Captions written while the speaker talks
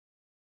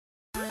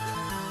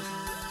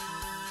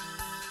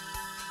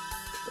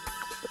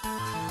Hi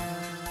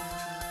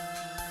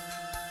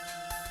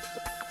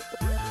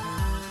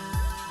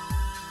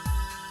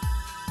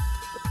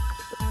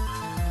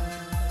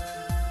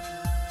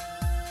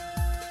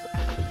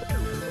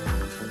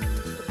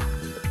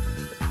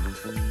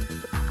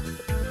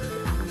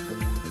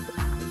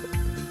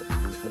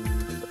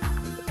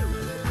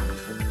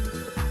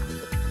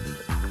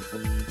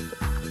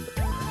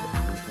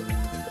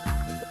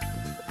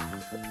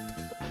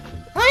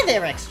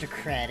there, Extra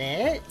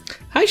Credit.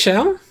 Hi,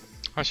 Shell.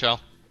 Hi,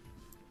 Shell.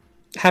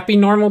 Happy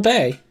normal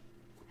day.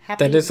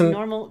 Happy That isn't-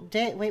 normal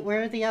day. Wait,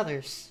 where are the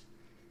others?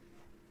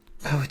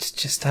 Oh, it's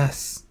just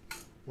us.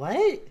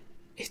 What?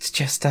 It's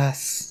just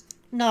us.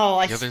 No,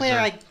 I The others swear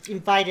are- I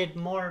invited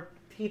more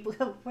people.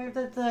 Where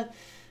the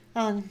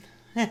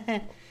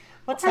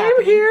what's I'm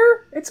happening?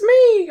 here. It's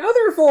me,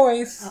 other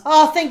voice.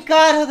 Oh, thank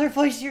God, other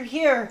voice, you're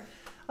here.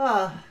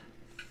 I'm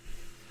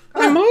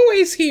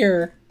always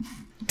here.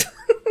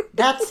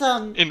 That's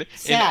In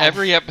sad.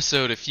 every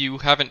episode, if you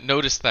haven't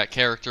noticed that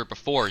character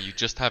before, you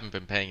just haven't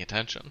been paying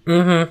attention.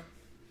 Mm-hmm.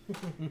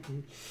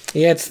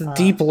 Yeah, it's the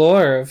deep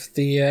lore of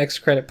the X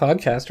Credit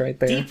podcast right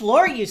there. Deep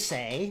lore, you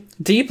say?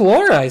 Deep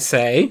lore, I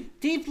say.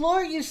 Deep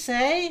lore, you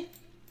say?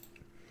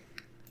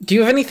 Do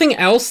you have anything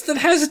else that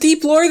has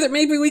deep lore that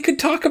maybe we could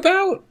talk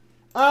about?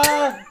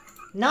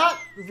 Not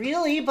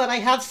really, but I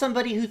have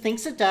somebody who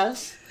thinks it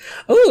does.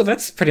 Oh,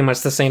 that's pretty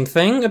much the same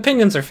thing.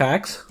 Opinions are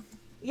facts.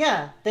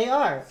 Yeah, they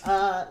are.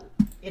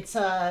 It's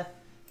a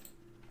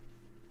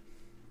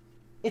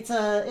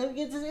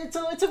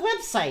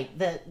website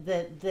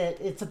that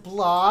it's a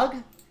blog.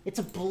 It's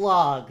a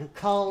blog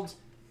called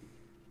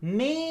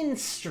Main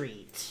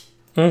Street.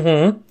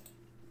 Mm-hmm.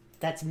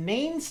 That's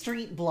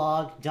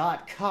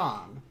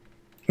mainstreetblog.com.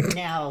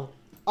 Now,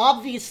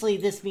 obviously,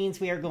 this means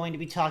we are going to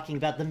be talking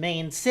about the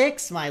main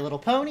 6, My Little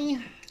Pony.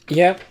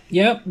 Yep.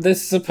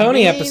 This is a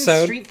pony Main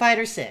episode. Street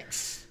Fighter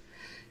 6.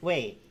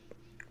 Wait.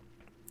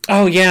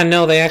 Oh yeah,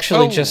 no, they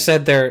actually just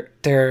said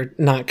they're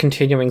not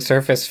continuing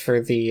service for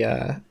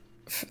the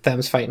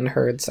them's fighting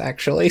herds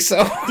actually.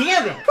 So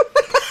Damn it!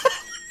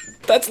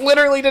 that's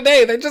literally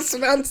today. They just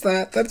announced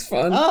that. That's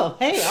fun. Oh,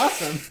 hey,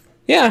 awesome.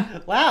 Yeah.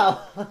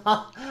 Wow.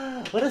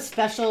 What a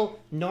special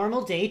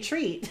normal day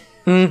treat.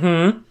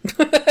 Mm-hmm.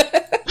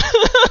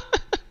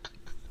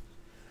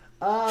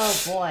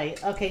 Oh boy.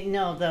 Okay,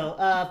 no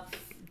though.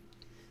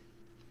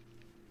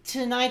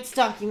 Tonight's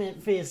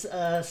document is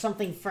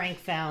something Frank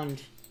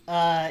found.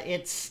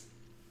 It's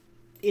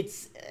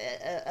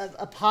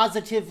a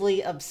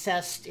positively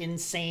obsessed,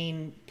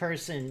 insane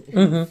person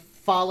who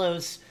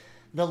follows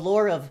the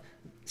lore of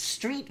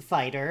Street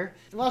Fighter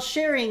while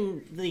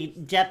sharing the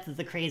depth of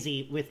the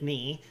crazy with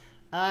me.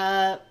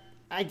 I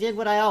did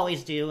what I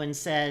always do and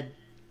said,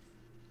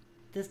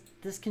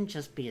 "This can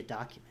just be a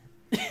document."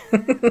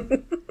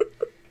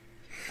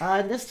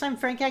 This time,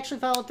 Frank actually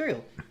followed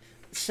through.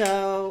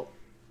 So.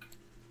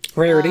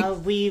 Rarity.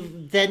 We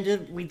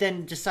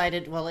then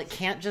decided, well, it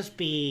can't just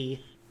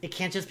be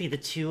the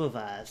two of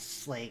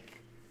us. Like,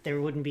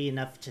 there wouldn't be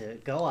enough to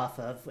go off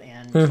of,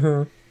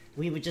 and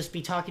we would just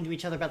be talking to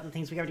each other about the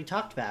things we already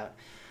talked about.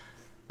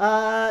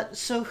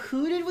 So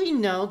who did we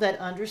know that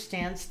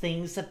understands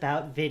things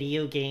about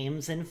video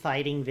games and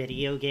fighting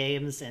video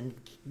games and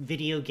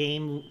video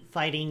game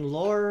fighting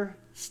lore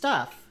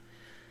stuff?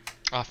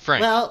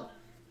 Frank. Well,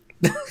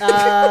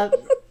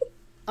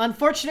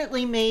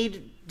 unfortunately,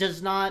 Maid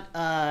does not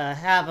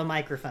have a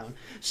microphone.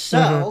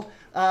 So,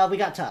 we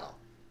got Tuttle.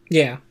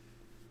 Yeah.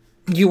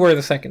 You were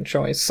the second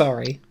choice.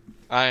 Sorry.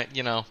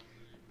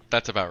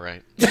 That's about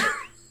right.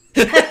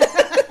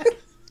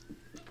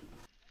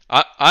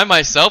 I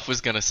myself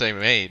was gonna say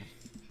maid.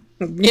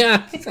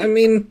 Yeah, I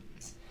mean...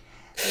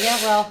 Yeah,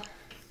 well...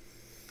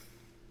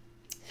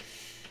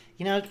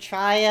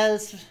 try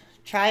as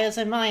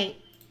I might.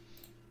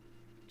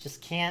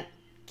 Just can't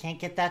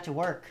get that to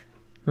work.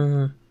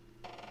 Mm-hmm.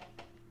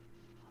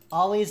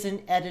 Always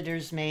an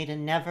editor's maid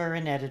and never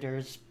an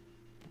editor's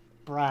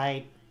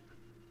bride.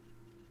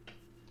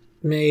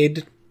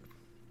 Maid.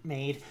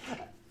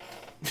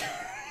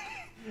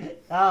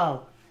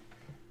 Oh,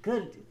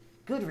 good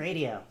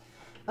radio.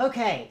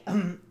 Okay,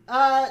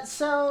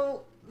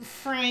 so,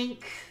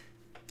 Frank...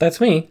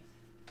 That's me.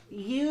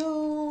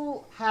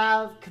 You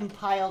have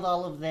compiled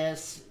all of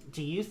this.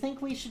 Do you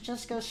think we should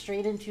just go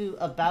straight into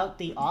about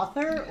the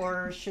author,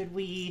 or should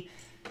we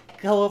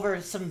go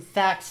over some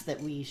facts that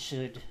we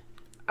should...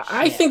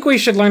 I think we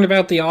should learn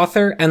about the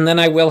author, and then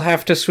I will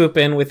have to swoop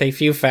in with a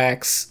few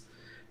facts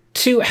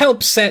to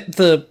help set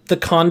the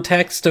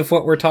context of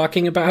what we're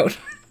talking about.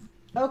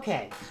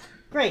 Okay,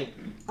 great.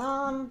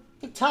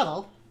 Hey,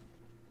 Tuttle.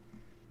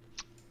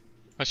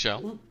 I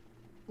shall.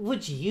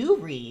 Would you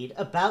read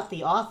about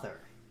the author?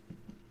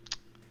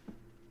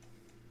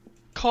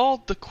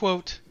 Called the,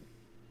 quote,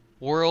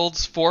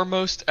 world's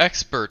foremost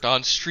expert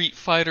on Street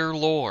Fighter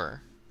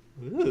lore.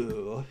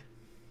 Ooh.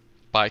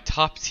 By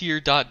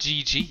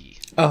toptier.gg.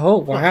 Oh,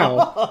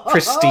 wow.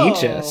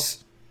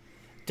 Prestigious.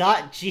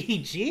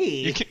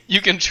 .gg.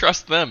 You can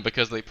trust them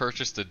because they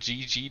purchased a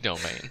GG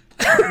domain.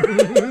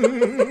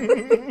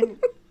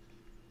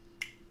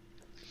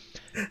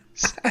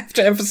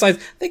 have to emphasize,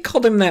 they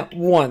called him that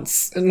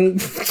once, and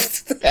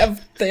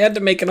they had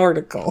to make an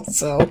article,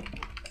 so...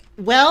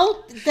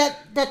 Well,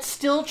 that's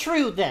still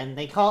true, then.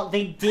 He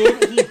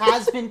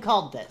has been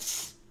called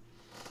this.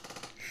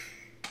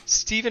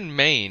 Stephen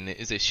Main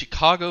is a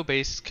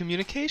Chicago-based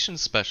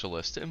communications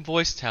specialist and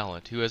voice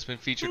talent who has been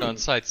featured on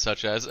sites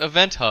such as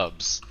Event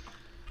Hubs,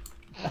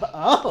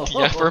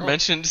 the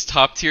aforementioned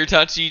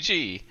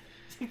TopTier.gg,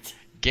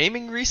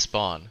 Gaming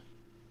Respawn,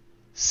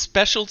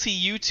 specialty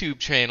YouTube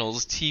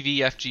channels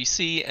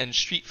TVFGC and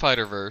Street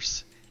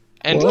Fighterverse,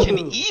 and can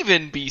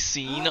even be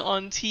seen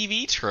on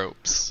TV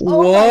Tropes.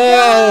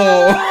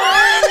 Whoa!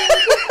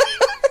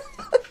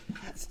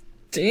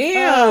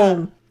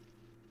 Damn!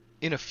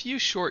 In a few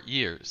short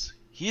years,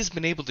 he has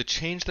been able to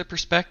change the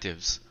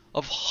perspectives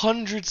of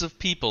hundreds of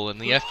people in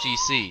the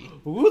FGC.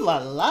 Ooh la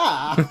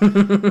la!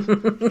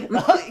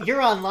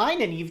 You're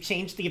online and you've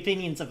changed the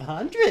opinions of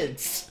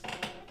hundreds.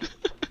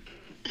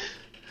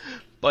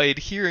 By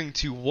adhering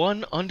to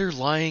one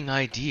underlying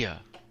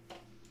idea.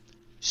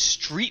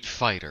 Street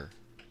Fighter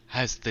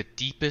has the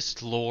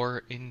deepest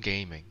lore in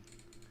gaming.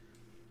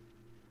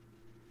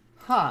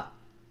 Huh.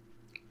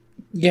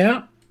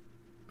 Yeah.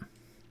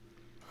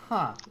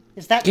 Huh.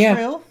 Is that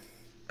true?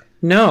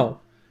 No.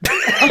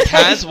 He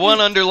has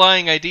one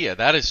underlying idea.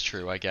 That is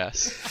true, I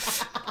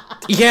guess.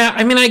 Yeah,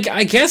 I mean,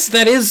 I guess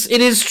it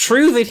is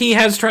true that he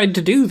has tried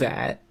to do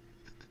that.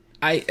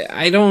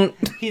 I don't...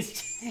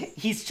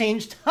 He's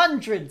changed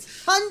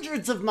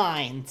hundreds of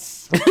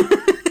minds.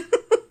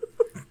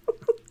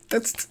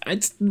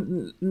 It's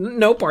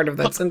no part of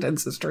that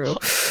sentence is true.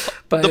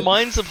 But the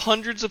minds of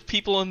hundreds of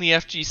people in the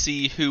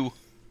FGC who,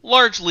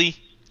 largely,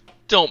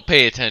 don't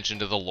pay attention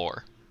to the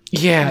lore.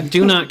 Yeah,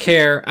 do not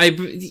care. I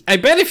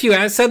bet if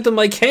you said them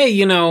like,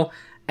 hey,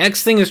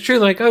 X thing is true,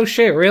 like, oh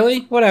shit,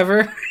 really?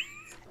 Whatever.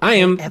 I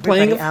am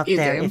playing out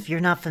there, if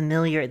you're not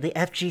familiar, the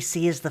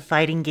FGC is the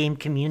fighting game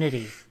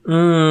community.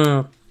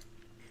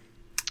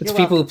 It's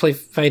people who play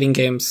fighting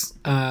games,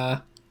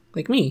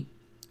 like me,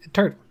 and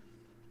Turtle.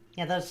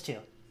 Yeah, those two.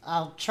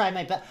 I'll try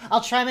my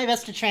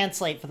best to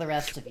translate for the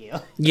rest of you.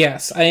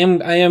 Yes, I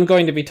am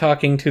going to be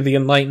talking to the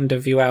enlightened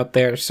of you out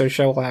there, so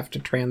she'll have to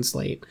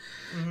translate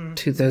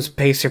to those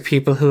baser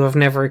people who have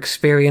never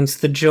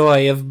experienced the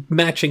joy of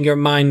matching your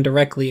mind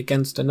directly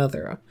against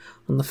another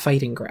on the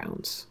fighting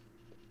grounds.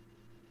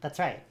 That's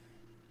right.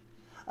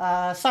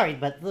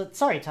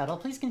 Sorry, Tuttle.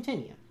 Please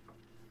continue.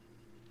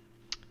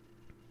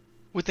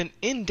 With an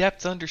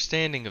in-depth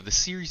understanding of the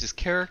series'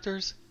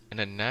 characters and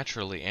a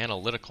naturally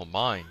analytical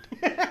mind.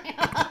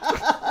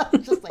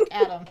 Just like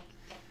Adam.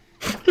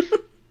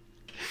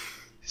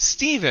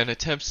 Steven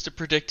attempts to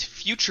predict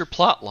future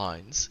plot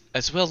lines,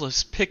 as well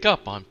as pick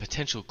up on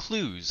potential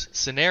clues,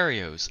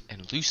 scenarios,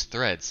 and loose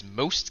threads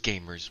most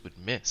gamers would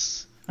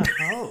miss.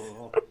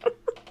 Oh.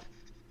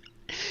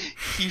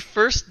 He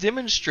first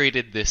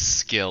demonstrated this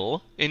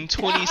skill in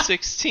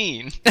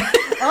 2016.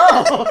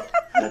 Oh!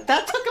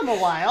 That took him a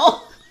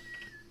while.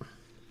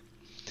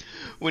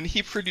 When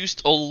he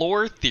produced a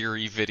lore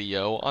theory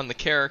video on the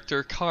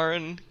character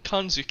Karen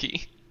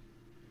Kanzuki.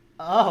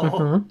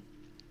 Oh.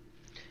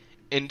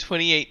 In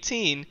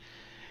 2018,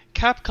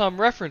 Capcom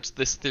referenced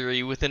this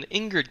theory with an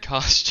Ingrid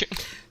costume.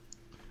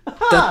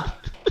 That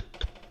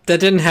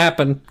didn't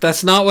happen.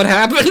 That's not what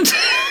happened.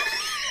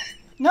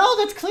 No,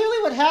 that's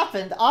clearly what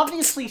happened.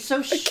 Obviously,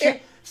 so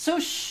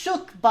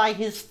shook by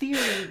his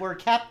theory were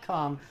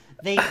Capcom,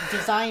 they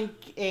designed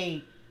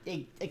a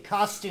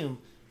costume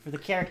for the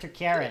character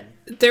Karen.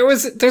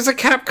 There's a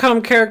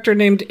Capcom character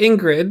named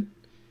Ingrid,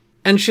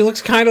 and she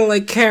looks kind of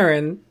like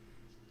Karen,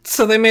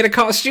 so they made a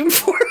costume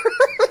for her.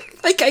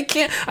 Like, I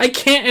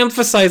can't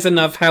emphasize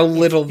enough how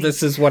little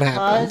this is what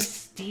happened. Because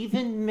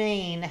Stephen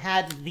Main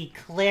had the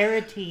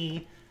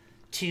clarity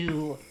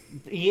to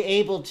be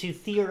able to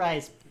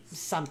theorize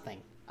something.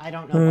 I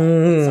don't know what,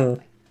 but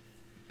something.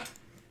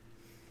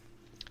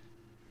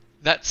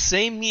 That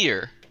same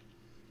year,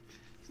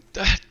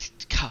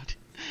 God,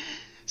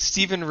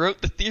 Stephen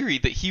wrote the theory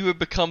that he would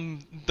become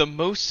the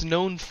most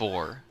known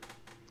for,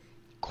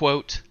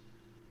 quote,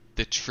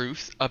 the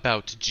truth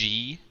about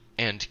G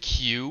and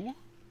Q? ?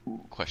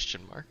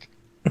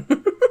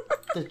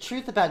 The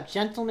truth about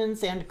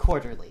Gentleman's and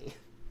Quarterly.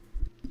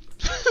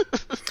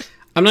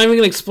 I'm not even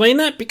going to explain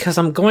that because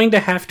I'm going to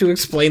have to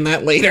explain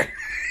that later.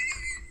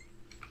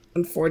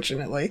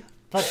 Unfortunately.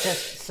 But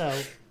just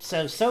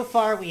so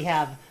far we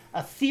have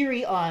a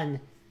theory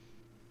on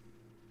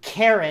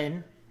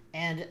Karen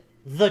and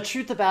the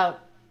truth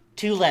about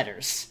 2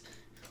 letters.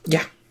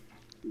 Yeah.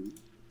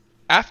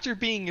 After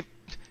being...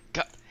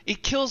 God,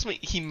 it kills me.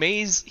 He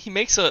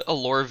makes a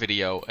lore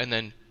video, and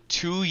then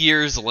 2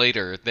 years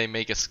later, they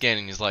make a scan,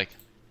 and he's like,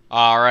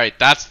 alright,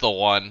 that's the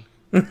one.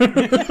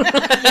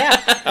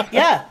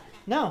 Yeah.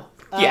 No.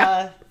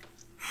 Yeah.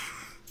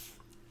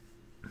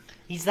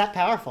 He's that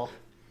powerful.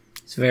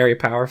 It's very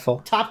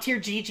powerful. Top tier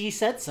GG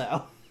said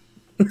so.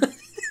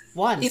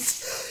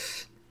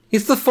 Once.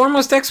 He's the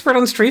foremost expert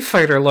on Street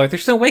Fighter lore.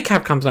 There's no way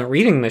Capcom's not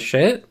reading this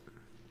shit.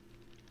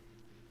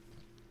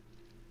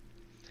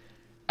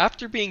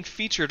 After being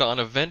featured on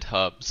Event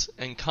Hubs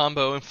and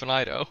Combo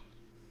Infinito,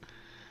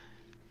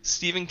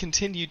 Steven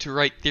continued to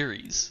write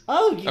theories.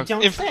 Oh, you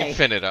don't say.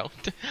 Infinito.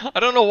 I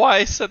don't know why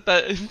I said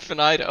that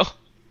Infinito.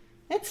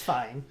 It's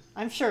fine.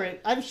 I'm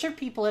sure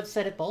people have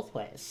said it both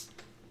ways.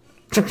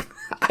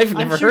 I've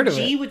never heard of it.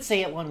 G would say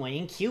it one way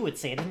and Q would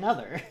say it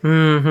another.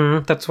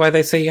 Mm-hmm. That's why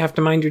they say you have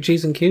to mind your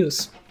G's and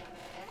Q's.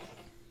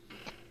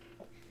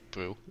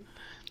 Boo.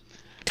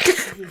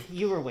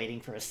 You were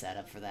waiting for a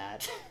setup for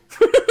that.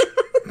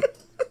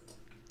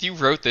 You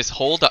wrote this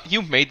whole...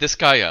 You made this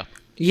guy up.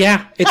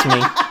 Yeah, it's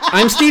me.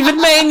 I'm Stephen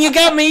Main, you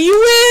got me, you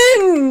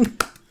win!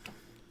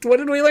 What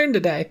did we learn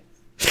today?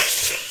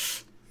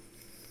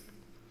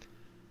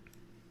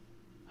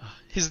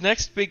 His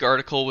next big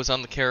article was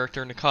on the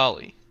character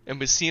Nikali, and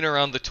was seen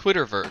around the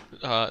Twitterverse.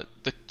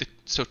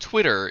 So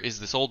Twitter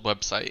is this old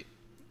website.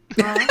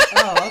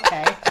 Oh,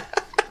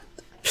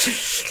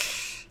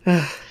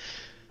 okay.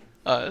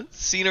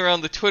 Seen around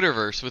the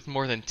Twitterverse with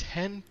more than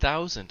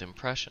 10,000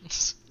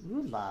 impressions.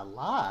 Ooh la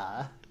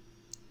la.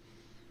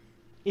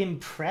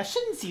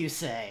 Impressions, you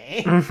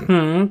say?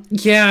 Mm-hmm.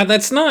 Yeah,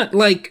 that's not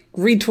like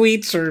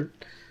retweets or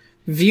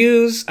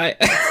views.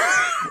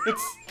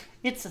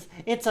 It's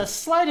a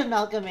slight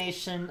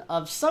amalgamation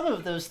of some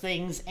of those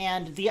things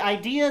and the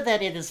idea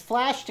that it is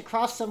flashed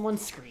across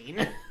someone's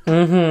screen.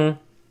 Mm-hmm.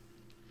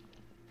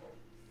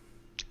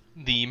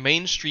 The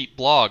Main Street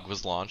blog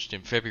was launched in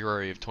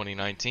February of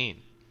 2019.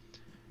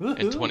 Woo-hoo.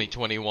 In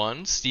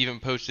 2021, Steven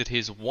posted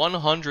his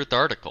 100th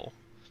article,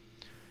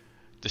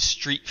 The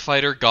Street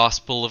Fighter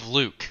Gospel of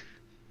Luke,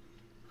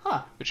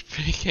 which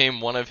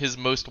became one of his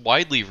most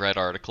widely read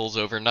articles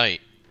overnight.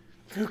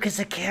 Luke is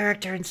a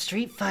character in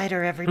Street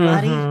Fighter,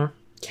 everybody. Mm-hmm.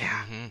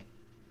 Yeah. Mm-hmm.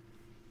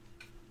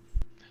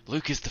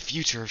 Luke is the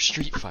future of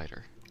Street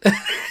Fighter.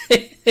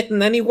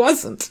 And then he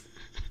wasn't.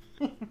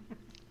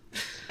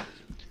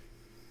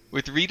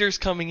 With readers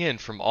coming in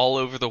from all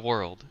over the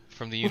world,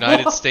 from the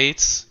United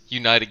States,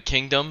 United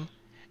Kingdom,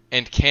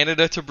 and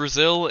Canada to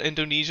Brazil,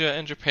 Indonesia,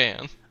 and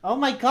Japan. Oh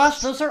my gosh,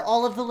 those are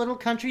all of the little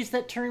countries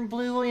that turn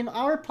blue in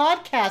our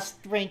podcast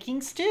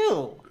rankings,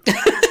 too.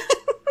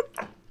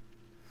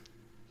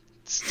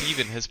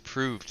 Steven has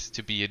proved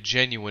to be a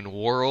genuine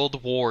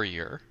world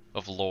warrior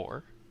of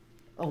lore.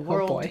 A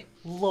world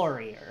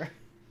warrior.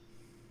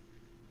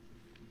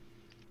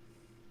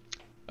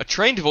 A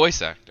trained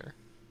voice actor.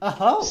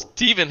 Oh.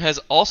 Steven has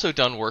also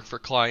done work for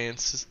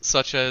clients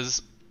such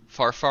as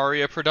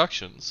Farfaria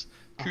Productions,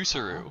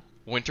 Kusuru,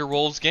 Winter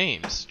Wolves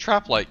Games,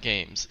 Traplight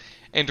Games,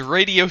 and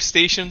radio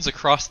stations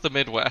across the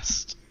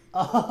Midwest.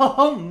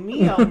 Oh,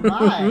 me oh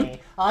my.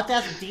 I'll have to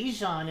ask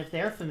Dijon if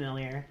they're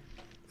familiar.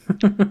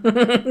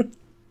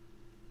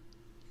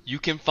 You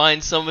can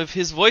find some of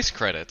his voice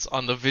credits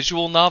on the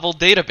visual novel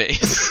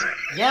database.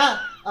 Yeah,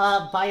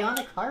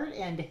 Bionic Heart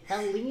and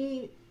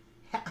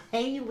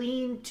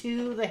Haleen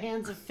to the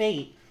Hands of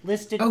Fate,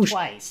 listed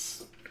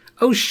twice.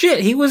 Oh shit,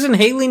 he was in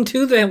Haleen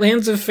 2, The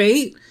Hands of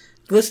Fate?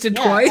 Listed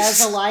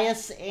twice? As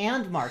Elias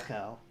and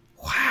Marco.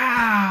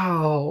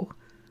 Wow.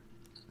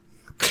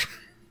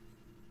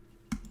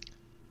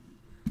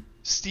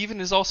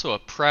 Steven is also a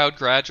proud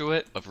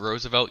graduate of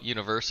Roosevelt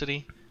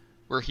University,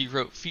 where he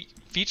wrote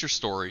feature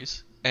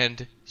stories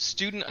and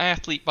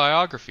student-athlete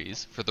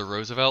biographies for the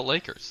Roosevelt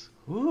Lakers.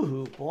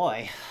 Ooh,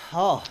 boy.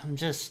 Oh, I'm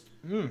just...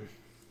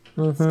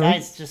 This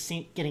guy's just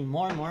getting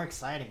more and more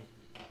exciting.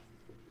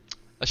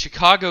 A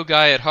Chicago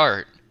guy at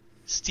heart,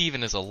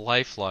 Steven is a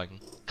lifelong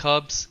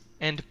Cubs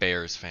and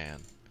Bears fan.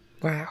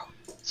 Wow.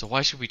 So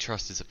why should we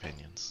trust his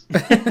opinions?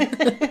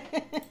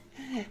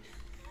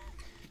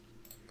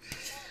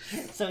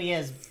 So he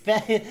has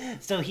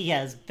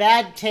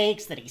bad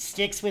takes that he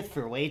sticks with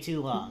for way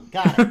too long.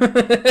 Got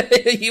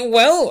it.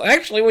 Well,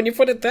 actually, when you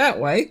put it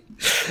that way.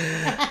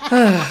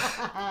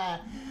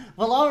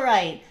 Well, all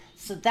right.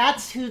 So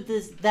that's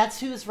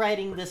who's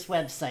writing this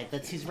website.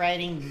 That's who's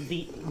writing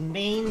the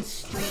Main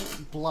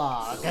Street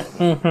blog,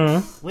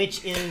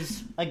 which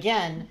is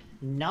again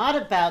not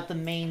about the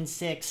main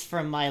six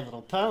from My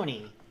Little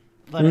Pony.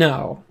 But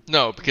no,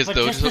 because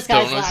those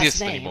don't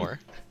exist anymore.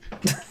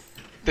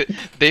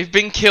 They've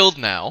been killed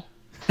now.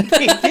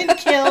 They've been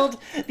killed.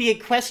 The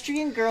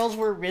equestrian girls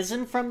were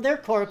risen from their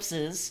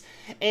corpses,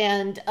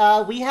 and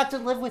we have to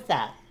live with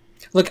that.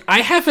 Look, I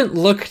haven't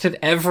looked at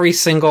every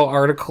single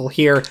article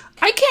here.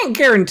 I can't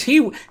guarantee...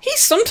 He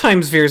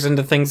sometimes veers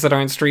into things that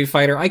aren't Street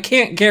Fighter. I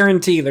can't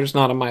guarantee there's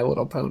not a My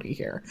Little Pony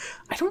here.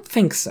 I don't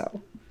think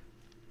so.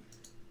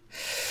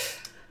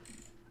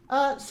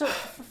 So,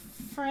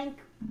 Frank,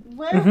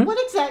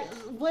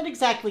 what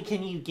exactly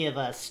can you give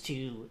us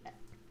to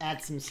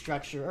add some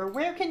structure? Or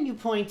where can you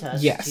point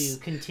us to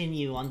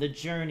continue on the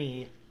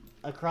journey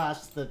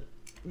across the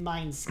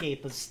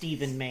mindscape of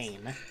Stephen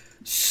Main?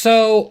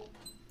 So...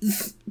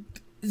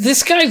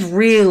 This guy's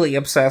really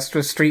obsessed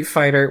with Street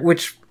Fighter,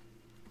 which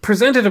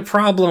presented a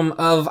problem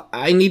of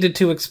I needed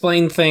to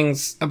explain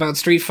things about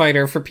Street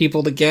Fighter for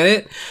people to get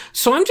it.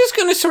 So I'm just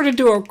going to sort of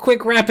do a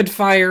quick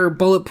rapid-fire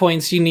bullet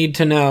points you need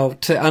to know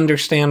to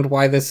understand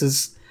why this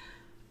is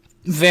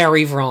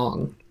very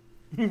wrong.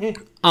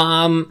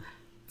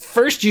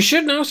 first, you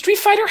should know Street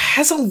Fighter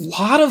has a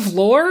lot of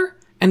lore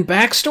and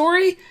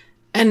backstory,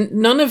 and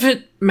none of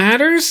it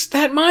matters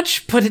that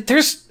much, but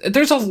there's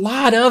a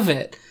lot of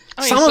it.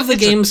 I mean, some of the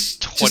games a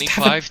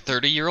 25,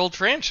 30-year-old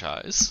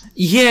franchise.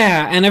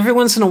 Yeah, and every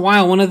once in a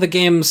while, one of the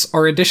games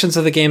or editions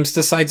of the games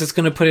decides it's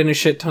going to put in a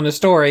shit ton of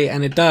story,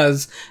 and it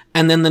does,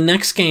 and then the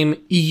next game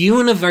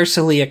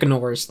universally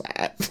ignores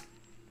that.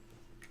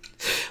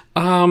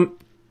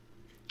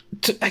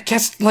 I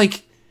guess,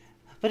 like,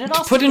 but it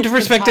also put into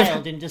perspective,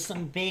 compiled into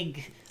some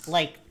big,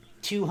 like,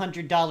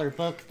 $200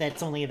 book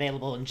that's only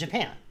available in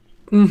Japan.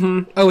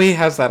 Mm-hmm. Oh, he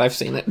has that. I've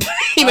seen it.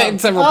 He made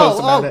several posts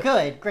about it. Oh,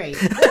 good, great.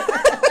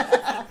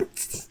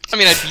 I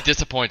mean, I'd be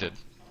disappointed.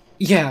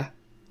 Yeah.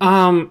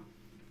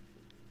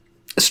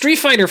 Street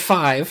Fighter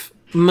V,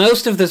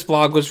 most of this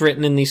blog was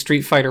written in the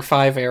Street Fighter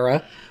V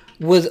era.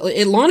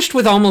 It launched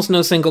with almost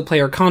no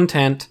single-player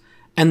content,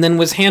 and then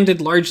was handed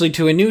largely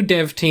to a new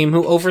dev team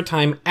who, over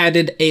time,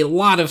 added a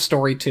lot of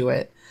story to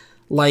it.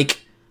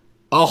 Like,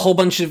 a whole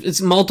bunch of...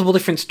 It's multiple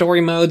different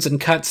story modes and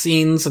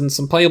cutscenes and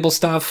some playable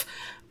stuff.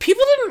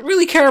 People didn't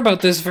really care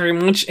about this very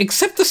much,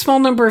 except the small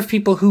number of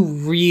people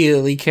who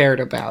really cared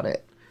about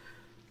it.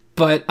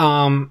 But,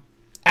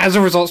 as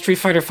a result, Street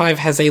Fighter V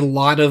has a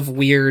lot of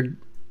weird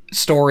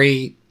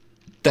story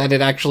that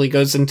it actually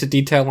goes into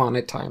detail on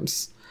at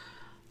times.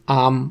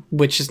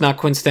 Which is not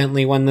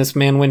coincidentally when this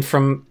man went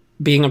from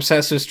being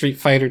obsessed with Street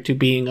Fighter to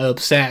being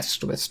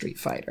obsessed with Street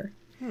Fighter.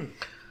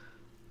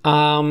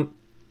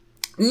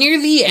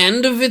 Near the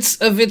end of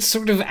its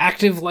sort of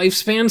active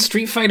lifespan,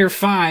 Street Fighter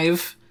V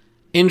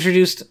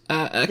introduced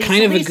a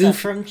kind of a goof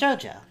from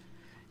JoJo.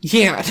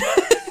 Yeah.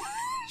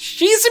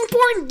 She's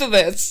important to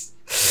this.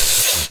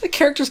 The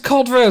character's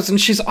called Rose,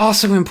 and she's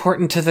also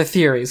important to the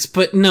theories.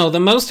 But no, the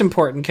most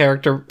important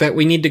character that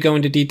we need to go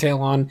into detail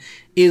on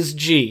is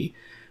G.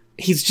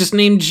 He's just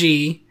named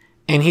G,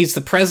 and he's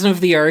the president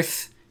of the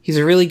Earth. He's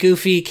a really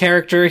goofy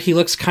character. He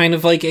looks kind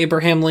of like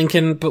Abraham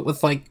Lincoln, but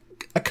with, like,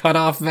 a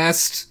cut-off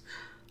vest.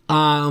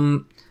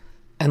 And,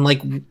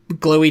 like,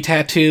 glowy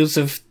tattoos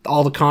of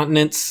all the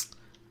continents.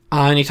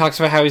 And he talks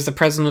about how he's the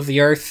president of the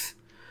Earth.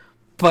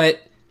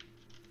 But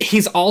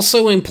he's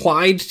also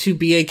implied to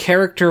be a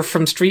character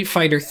from Street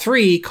Fighter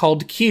 3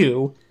 called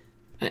Q.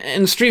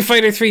 And Street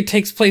Fighter 3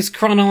 takes place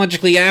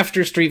chronologically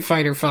after Street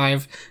Fighter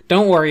 5.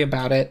 Don't worry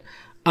about it.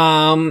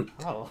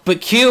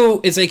 But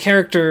Q is a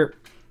character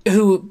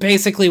who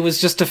basically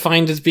was just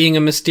defined as being a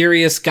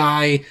mysterious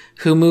guy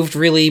who moved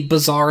really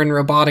bizarre and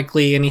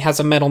robotically, and he has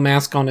a metal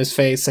mask on his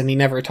face, and he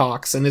never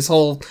talks. And his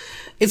whole...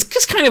 It's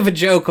just kind of a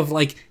joke of,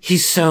 like,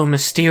 he's so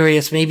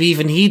mysterious, maybe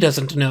even he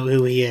doesn't know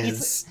who he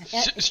is.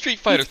 Street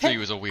Fighter 3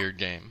 was a weird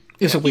game.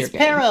 It was a weird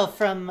game. He's Pero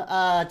from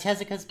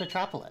Tezuka's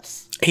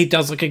Metropolis. He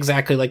does look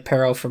exactly like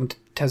Pero from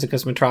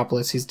Tezuka's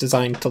Metropolis. He's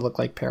designed to look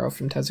like Pero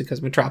from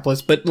Tezuka's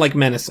Metropolis, but, like,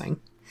 menacing.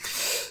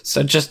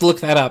 So just look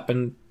that up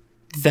and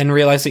then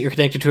realize that you're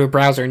connected to a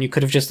browser and you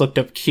could have just looked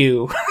up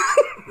Q.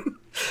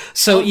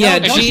 So, yeah, I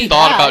just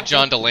thought about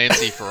John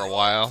Delancey for a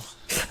while.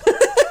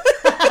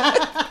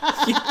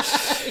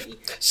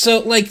 So,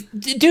 like,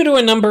 due to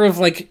a number of,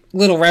 like,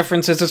 little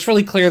references, it's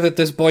really clear that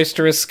this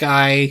boisterous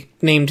guy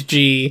named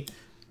G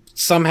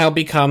somehow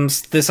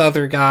becomes this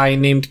other guy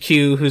named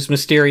Q who's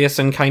mysterious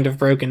and kind of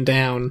broken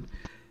down.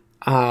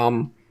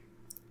 And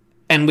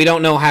we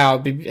don't know how,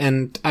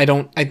 and I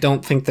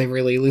don't think they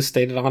really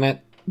elucidated on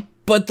it.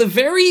 But the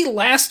very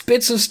last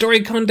bits of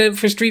story content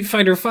for Street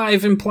Fighter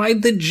V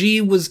implied that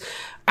G was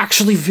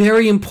actually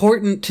very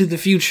important to the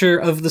future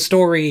of the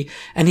story,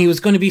 and he was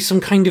going to be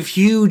some kind of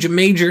huge,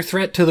 major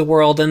threat to the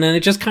world, and then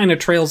it just kind of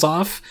trails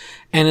off.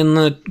 And in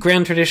the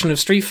grand tradition of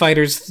Street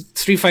Fighters,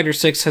 Street Fighter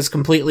 6 has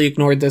completely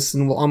ignored this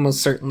and will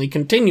almost certainly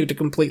continue to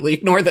completely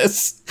ignore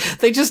this.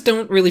 They just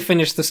don't really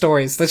finish the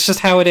stories. That's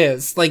just how it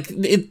is. Like,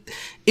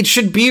 it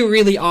should be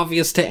really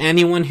obvious to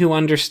anyone who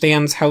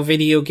understands how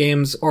video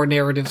games or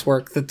narratives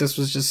work that this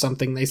was just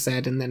something they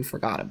said and then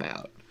forgot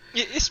about.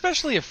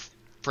 Especially a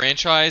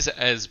franchise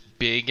as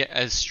big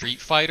as Street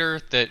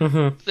Fighter,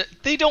 that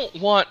they don't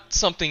want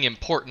something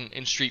important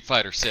in Street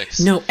Fighter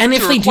 6. No, and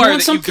if they do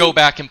want something, you go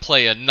back and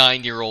play a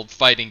 9-year-old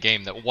fighting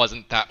game that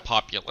wasn't that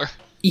popular.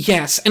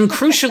 Yes, and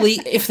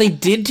crucially, if they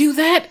did do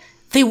that,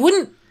 they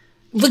wouldn't...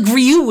 Like,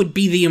 Ryu would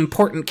be the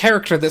important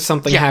character that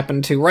something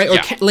happened to, right? Or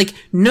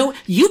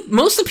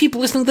most of the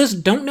people listening to this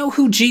don't know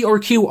who G or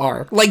Q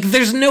are. Like,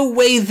 there's no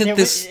way that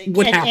this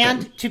would happen.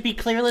 And to be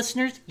clear,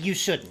 listeners, you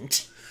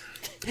shouldn't.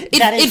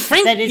 That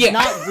is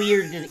not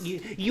weird.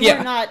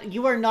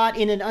 You are not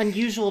in an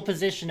unusual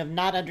position of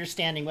not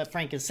understanding what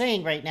Frank is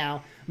saying right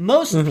now.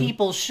 Most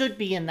people should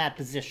be in that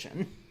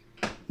position.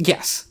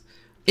 Yes.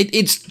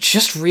 It's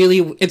just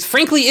really... It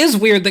frankly is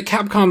weird that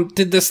Capcom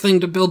did this thing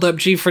to build up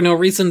G for no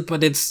reason,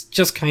 but it's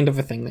just kind of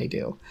a thing they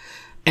do.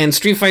 And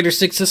Street Fighter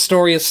 6's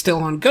story is still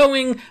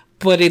ongoing,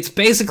 but it's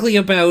basically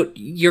about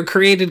your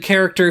created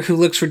character who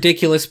looks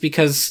ridiculous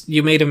because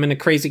you made him in a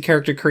crazy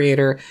character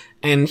creator,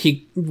 and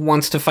he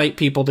wants to fight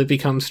people to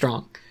become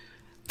strong.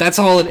 That's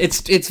all.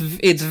 It's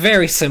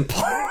very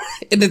simple.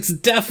 And it's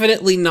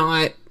definitely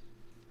not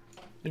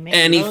You make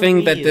anything your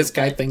own that Wii this U,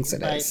 guy but- thinks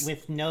it but is.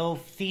 with no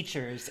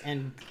features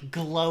and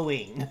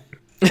glowing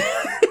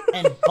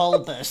and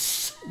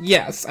bulbous.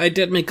 Yes, I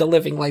did make a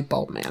living light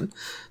bulb man.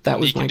 That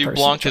was He my can do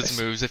personal Blanca's choice.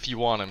 moves if you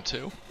want him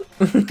to.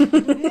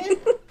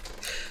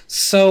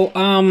 So,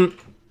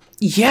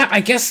 yeah, I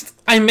guess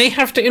I may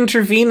have to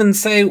intervene and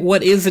say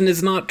what is and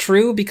is not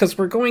true, because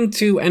we're going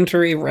to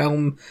enter a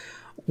realm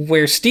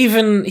where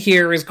Stephen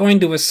here is going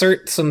to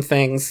assert some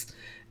things,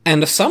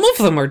 and some of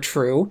them are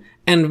true,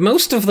 and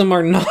most of them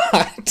are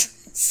not.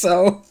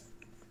 So,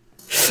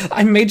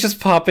 I may just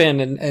pop in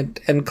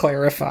and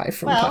clarify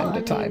from time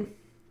to time.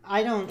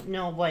 I don't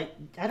know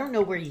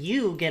where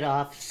you get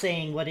off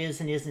saying what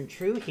is and isn't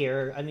true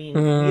here. I mean,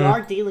 Mm-hmm. we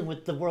are dealing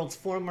with the world's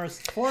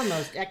foremost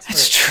expert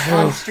true.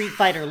 on Street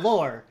Fighter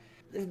lore,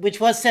 which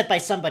was said by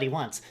somebody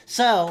once.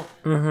 So,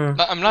 I'm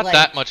not Like-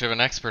 that much of an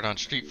expert on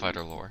Street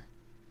Fighter lore.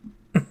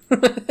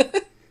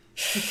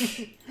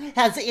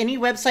 has any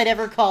website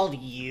ever called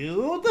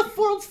you the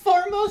world's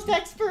foremost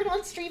expert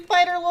on Street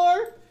Fighter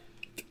lore?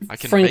 I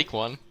can Frank- make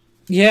one.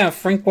 Yeah,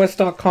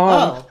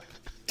 FrankWest.com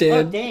did.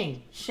 Oh,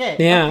 dang. Shit.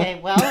 Yeah. Okay,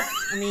 well,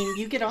 I mean,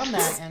 you get on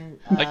that, and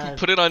I can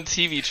put it on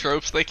TV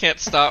tropes. They can't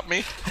stop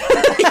me.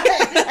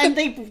 and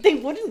they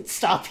wouldn't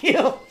stop you.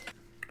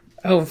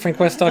 Oh, The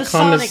FrankWest.com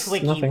Sonic is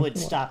Wiki nothing. would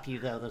stop you,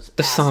 though. Those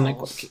The Sonic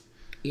assholes. Wiki.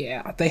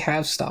 Yeah, they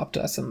have stopped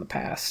us in the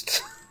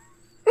past.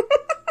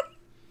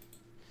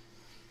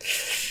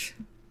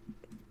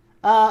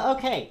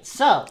 Okay,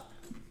 so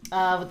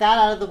with that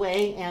out of the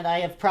way, and I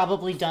have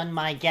probably done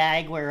my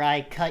gag where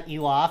I cut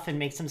you off and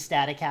make some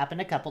static happen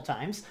a couple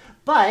times.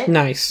 But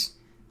Nice.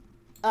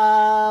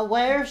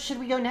 where should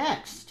we go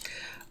next?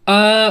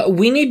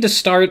 We need to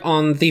start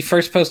on the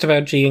first post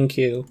about G and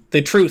Q,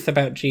 the truth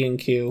about G and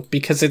Q,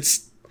 because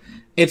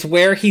it's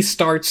where he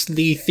starts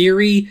the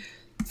theory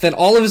that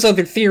all of his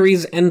other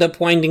theories end up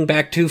winding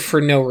back to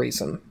for no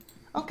reason.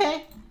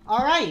 Okay,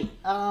 all right.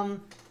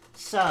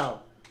 So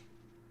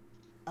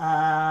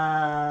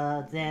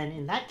then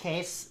in that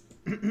case,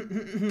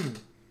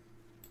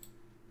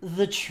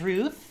 the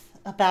truth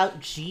about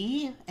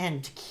G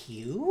and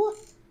Q?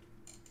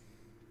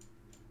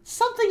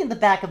 Something in the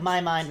back of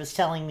my mind was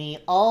telling me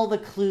all the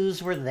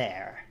clues were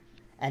there.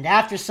 And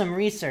after some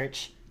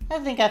research, I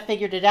think I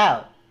figured it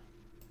out.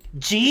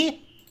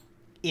 G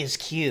is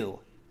Q.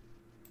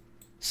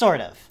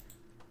 Sort of.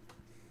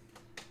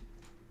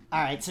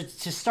 Alright, so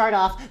to start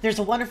off, there's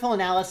a wonderful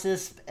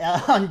analysis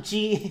on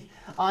G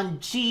and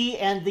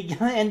the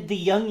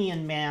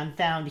Jungian man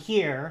found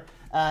here,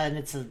 and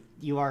it's a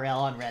URL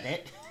on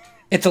Reddit.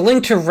 It's a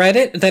link to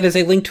Reddit that is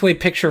a link to a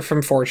picture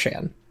from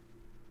 4chan.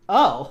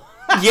 Oh.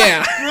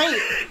 Yeah,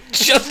 Great.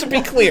 just to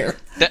be clear.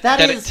 That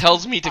is- it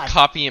tells me to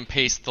copy and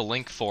paste the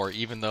link for,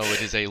 even though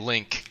it is a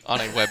link on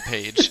a web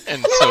page,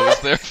 and so is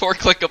therefore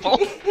clickable.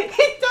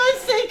 It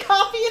does say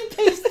copy and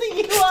paste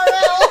the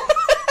URL.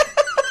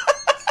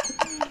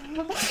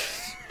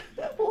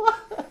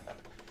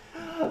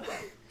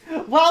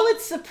 While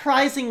it's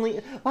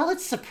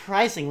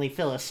surprisingly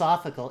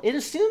philosophical, it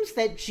assumes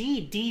that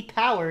G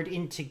depowered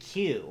into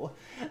Q.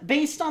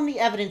 Based on the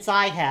evidence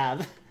I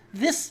have,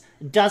 this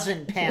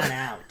doesn't pan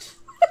out.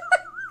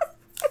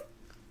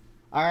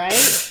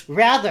 Alright?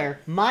 Rather,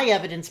 my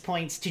evidence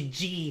points to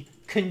G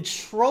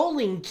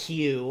controlling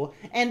Q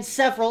and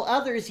several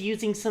others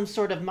using some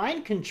sort of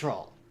mind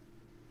control.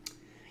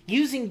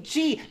 Using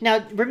G...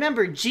 Now,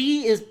 remember,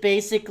 G is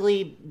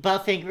basically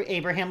buff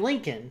Abraham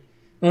Lincoln.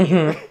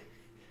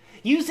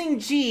 Using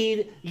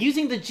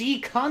the G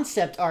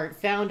concept art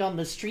found on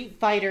the Street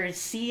Fighter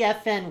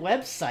CFN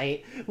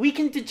website, we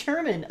can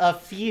determine a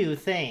few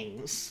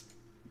things.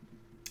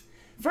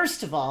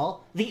 First of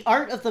all, the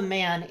art of the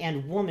man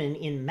and woman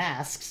in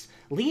masks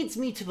leads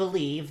me to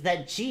believe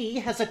that G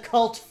has a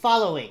cult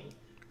following,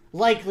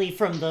 likely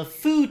from the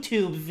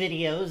FooTube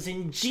videos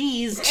in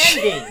G's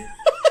ending.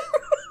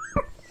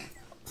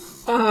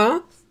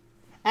 Uh-huh.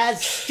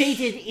 As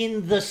stated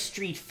in the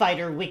Street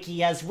Fighter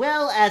wiki, as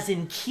well as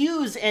in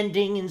Q's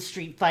ending in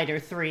Street Fighter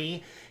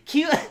 3,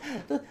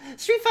 the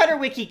Street Fighter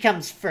wiki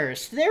comes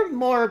first. They're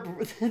more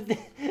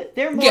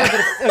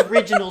the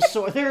original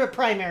source. They're a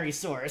primary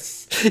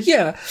source.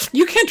 Yeah,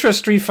 you can't trust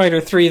Street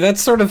Fighter 3.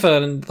 That's sort of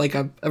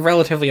a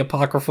relatively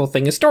apocryphal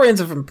thing. Historians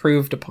have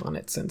improved upon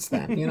it since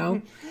then, you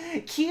know?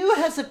 Q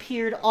has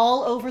appeared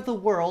all over the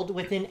world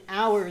within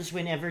hours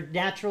whenever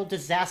natural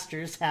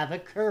disasters have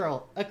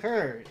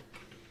occurred.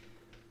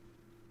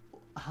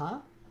 Huh?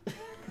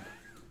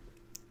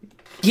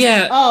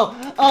 Yeah.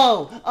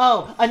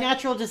 Oh, a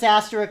natural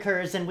disaster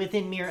occurs and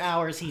within mere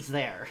hours he's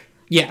there.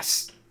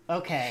 Yes.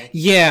 Okay.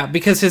 Yeah,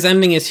 because his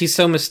ending is he's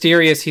so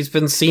mysterious, he's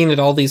been seen at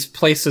all these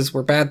places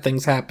where bad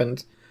things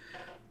happened.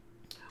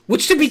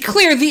 Which, to be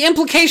clear, the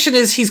implication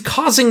is he's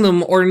causing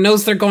them or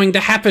knows they're going to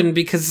happen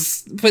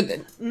because... But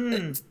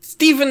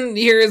Stephen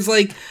here is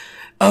like,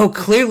 oh,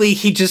 clearly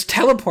he just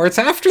teleports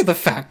after the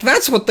fact.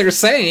 That's what they're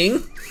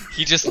saying.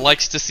 He just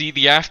likes to see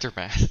the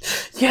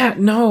aftermath. Yeah,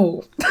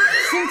 no.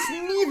 Since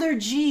neither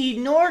G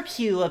nor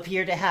Q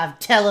appear to have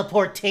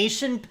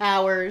teleportation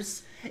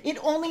powers, It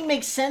only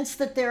makes sense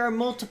that there are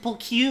multiple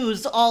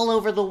Qs all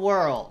over the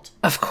world.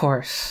 Of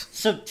course.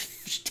 So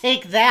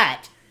take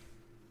that.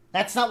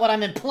 That's not what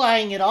I'm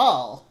implying at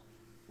all.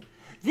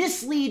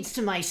 This leads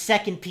to my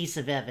second piece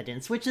of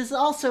evidence, which is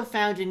also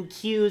found in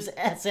Q's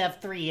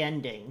SF3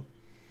 ending.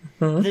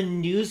 The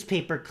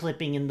newspaper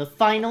clipping in the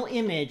final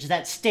image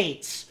that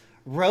states,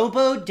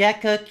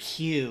 Robodeca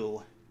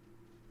Q.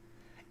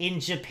 In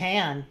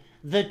Japan,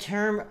 the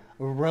term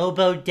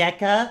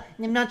Robodeca,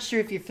 I'm not sure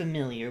if you're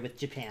familiar with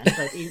Japan,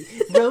 but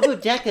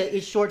Robodeca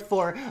is short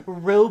for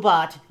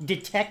robot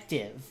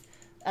detective.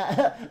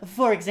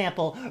 For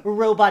example,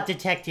 Robot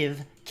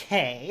Detective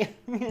K.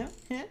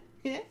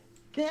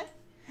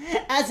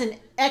 As an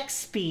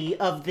XP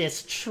of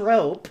this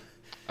trope...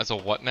 As a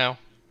what now?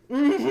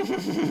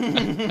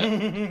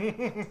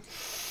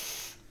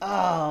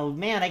 Oh,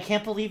 man, I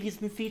can't believe he's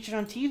been featured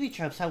on TV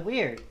tropes. How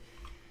weird.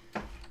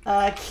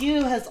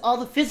 Q has all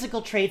the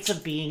physical traits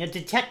of being a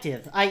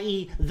detective,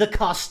 i.e. the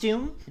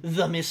costume,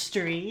 the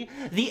mystery,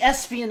 the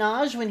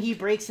espionage when he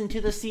breaks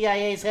into the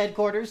CIA's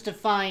headquarters to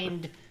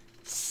find...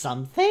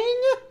 something?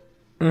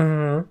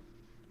 Mm-hmm.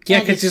 Yeah,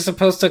 because you're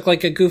supposed to look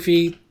like a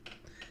goofy,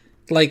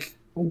 like,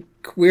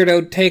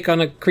 weirdo take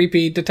on a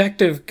creepy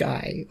detective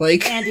guy.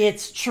 And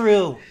it's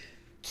true.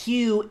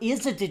 Q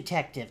is a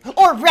detective.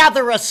 Or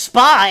rather a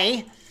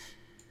spy!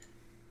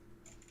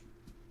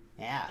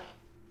 Yeah.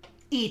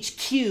 Each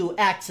Q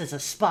acts as a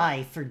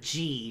spy for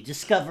G,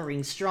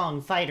 discovering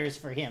strong fighters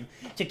for him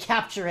to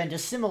capture and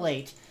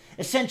assimilate.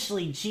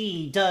 Essentially,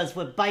 G does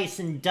what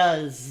Bison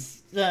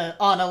does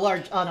on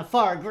a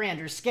far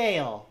grander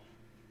scale.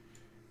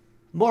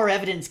 More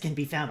evidence can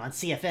be found on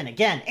CFN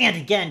again and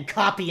again.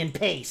 Copy and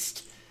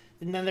paste.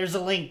 And then there's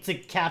a link to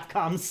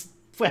Capcom's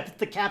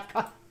the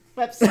Capcom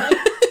website.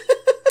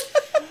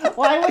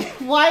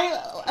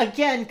 Why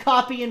again?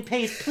 Copy and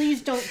paste.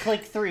 Please don't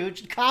click through.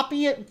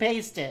 Copy it and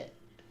paste it.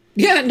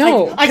 Yeah,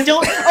 no. I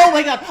don't. Oh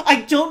my god!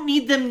 I don't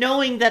need them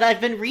knowing that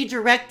I've been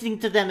redirecting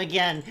to them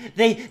again.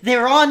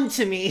 They're on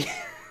to me.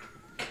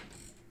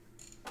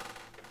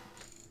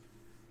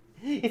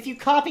 If you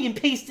copy and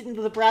paste it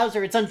into the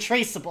browser, it's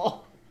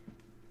untraceable.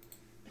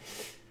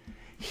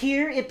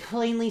 Here it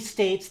plainly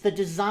states the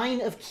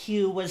design of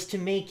Q was to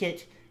make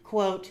it,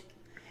 quote,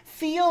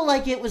 feel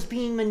like it was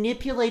being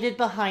manipulated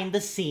behind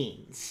the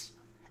scenes,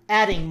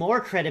 adding more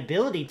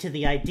credibility to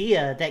the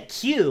idea that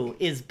Q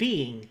is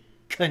being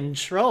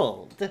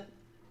controlled.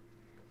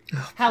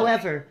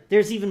 However,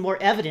 there's even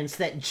more evidence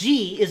that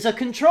G is a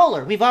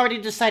controller. We've already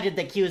decided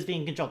that Q is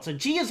being controlled. So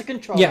G is a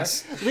controller.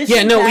 Yes.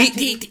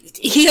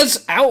 He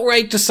has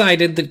outright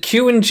decided that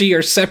Q and G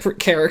are separate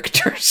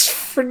characters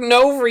for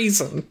no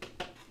reason.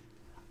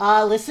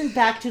 Listen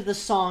back to the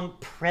song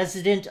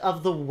President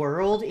of the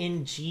World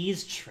in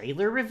G's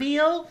trailer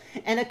reveal,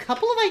 and a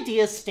couple of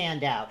ideas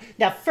stand out.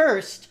 Now,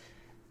 first,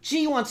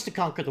 G wants to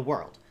conquer the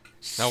world.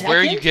 Now, where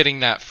are you getting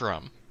that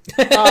from?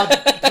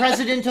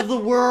 President of the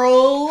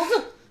World.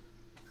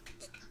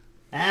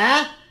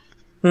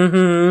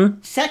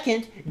 Mm-hmm.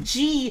 Second,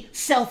 G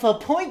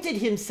self-appointed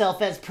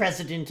himself as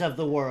President of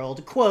the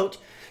World, quote,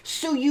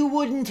 so you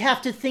wouldn't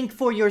have to think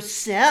for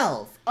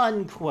yourself,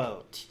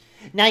 unquote.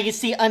 Now you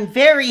see, I'm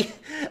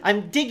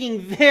digging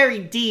very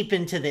deep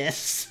into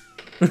this.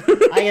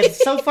 I have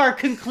so far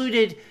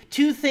concluded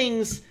two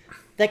things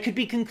that could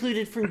be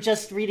concluded from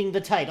just reading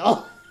the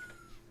title.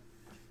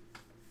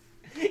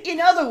 In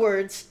other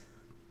words,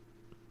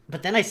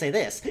 but then I say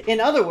this,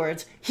 in other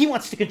words, he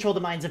wants to control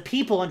the minds of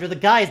people under the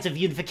guise of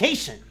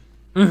unification.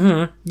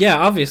 Mm-hmm. Yeah,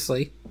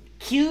 obviously.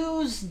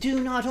 Qs do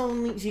not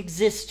only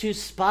exist to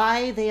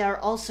spy, they are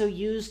also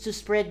used to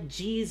spread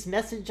G's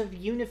message of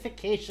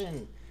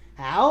unification.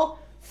 How?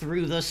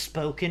 Through the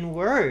spoken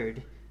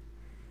word.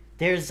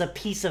 There's a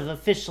piece of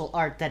official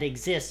art that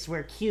exists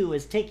where Q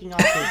is taking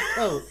off his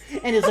coat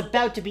and is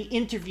about to be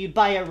interviewed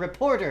by a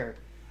reporter.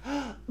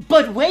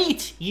 But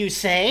wait, you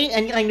say,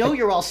 and I know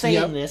you're all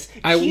saying this,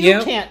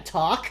 Q can't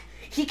talk.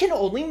 He can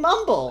only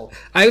mumble.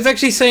 I was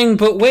actually saying,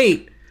 but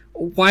wait,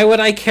 why would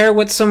I care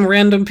what some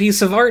random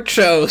piece of art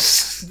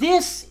shows?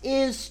 This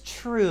is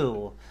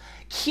true.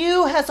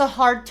 Q has a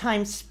hard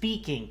time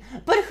speaking,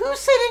 but who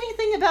said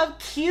anything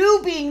about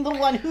Q being the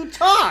one who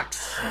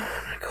talks?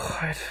 Oh my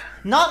god.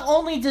 Not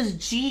only does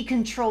G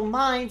control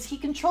minds, he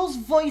controls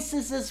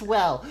voices as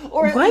well,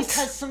 or at least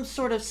has some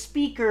sort of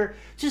speaker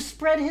to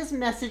spread his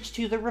message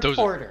to the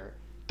reporter.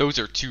 Those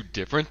are two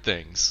different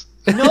things.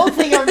 No,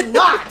 they are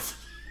not!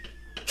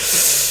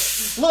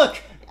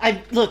 Look,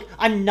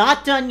 I'm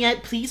not done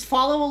yet. Please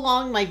follow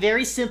along my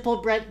very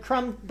simple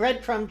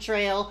breadcrumb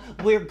trail.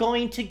 We're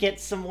going to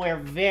get somewhere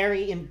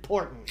very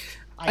important.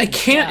 I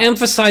can't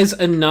emphasize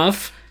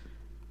enough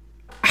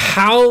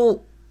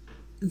how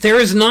there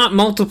is not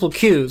multiple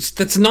Qs.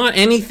 That's not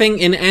anything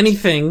in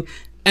anything.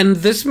 And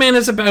this man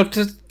is about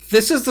to...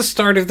 This is the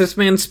start of this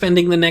man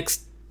spending the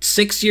next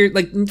 5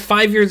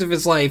 years of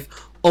his life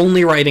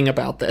only writing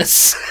about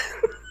this.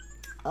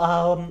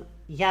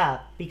 Yeah,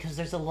 because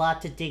there's a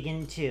lot to dig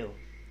into.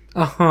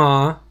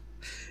 Uh-huh.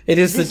 It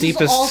is the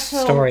deepest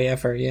story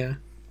ever, yeah.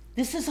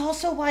 This is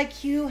also why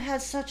Q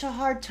has such a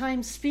hard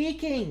time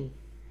speaking.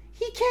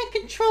 He can't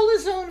control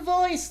his own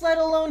voice, let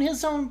alone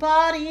his own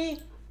body.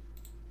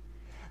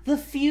 The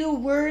few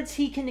words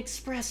he can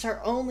express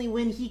are only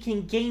when he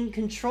can gain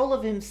control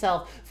of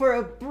himself for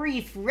a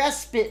brief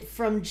respite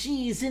from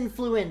G's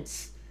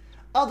influence.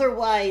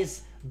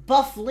 Otherwise,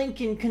 Buff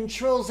Lincoln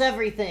controls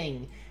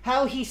everything.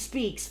 How he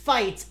speaks,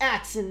 fights,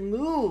 acts, and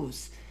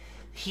moves.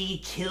 He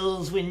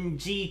kills when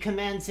G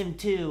commands him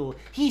to.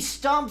 He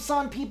stomps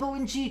on people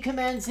when G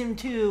commands him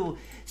to.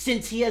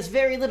 Since he has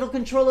very little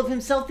control of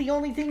himself, the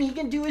only thing he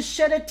can do is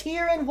shed a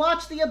tear and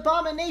watch the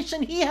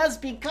abomination he has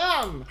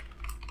become.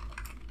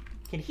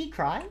 Can he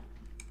cry?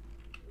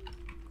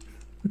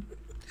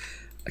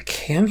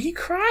 Can he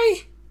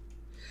cry?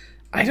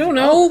 I don't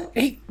know.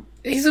 He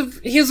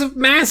has a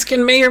mask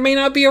and may or may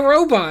not be a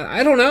robot.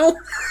 I don't know.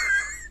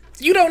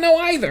 You don't know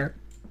either.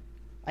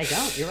 I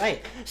don't, you're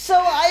right. So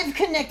I've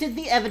connected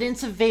the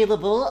evidence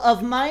available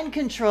of mind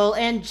control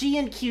and G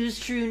and Q's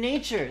true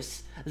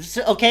natures.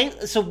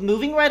 So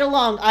moving right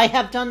along, I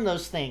have done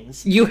those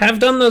things. You have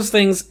done those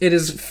things. It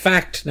is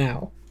fact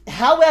now.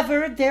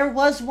 However, there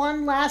was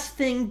one last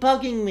thing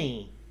bugging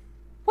me.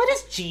 What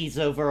is G's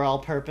overall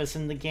purpose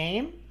in the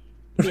game?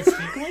 Is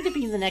he going to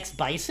be the next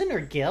Bison or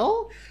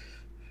Gil?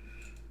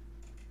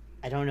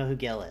 I don't know who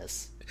Gil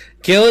is.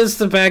 Gil is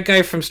the bad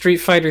guy from Street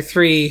Fighter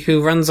 3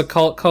 who runs a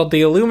cult called the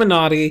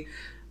Illuminati,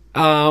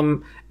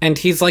 and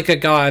he's like a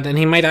god, and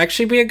he might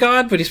actually be a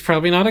god, but he's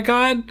probably not a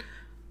god.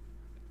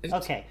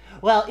 Okay,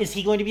 well, is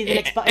he going to be the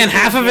next... And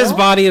half of his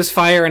body is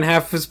fire and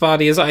half of his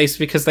body is ice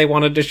because they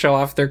wanted to show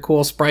off their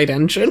cool sprite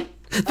engine.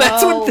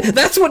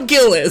 That's what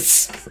Gil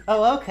is.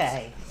 Oh,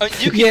 okay.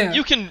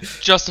 You can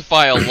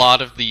justify a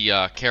lot of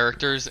the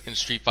characters in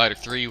Street Fighter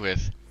 3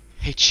 with...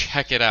 Hey,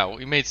 check it out.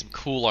 We made some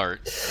cool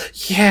art.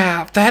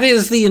 Yeah, that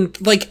is and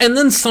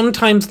then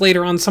sometimes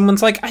later on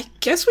someone's like, I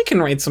guess we can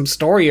write some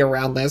story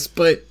around this,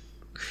 but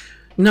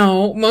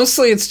no,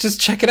 mostly it's just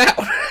check it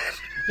out.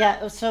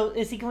 Yeah, so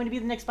is he going to be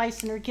the next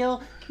Bison or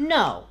Gil?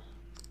 No.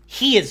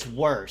 He is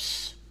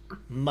worse.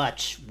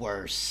 Much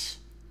worse.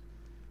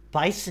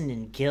 Bison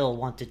and Gil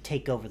want to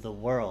take over the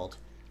world.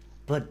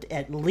 But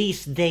at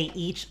least they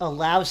each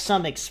allow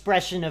some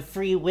expression of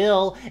free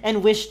will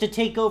and wish to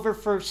take over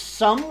for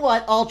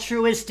somewhat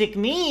altruistic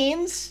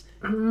means.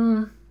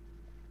 I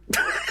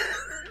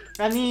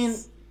mean,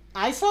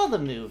 I saw the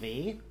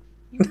movie.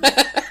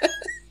 The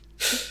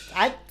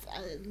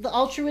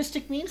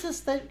altruistic means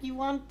is that you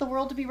want the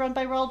world to be run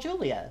by Raul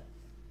Julia.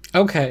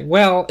 Okay,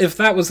 well, if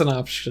that was an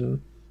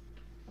option,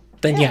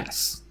 then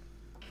yes.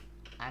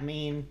 I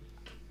mean...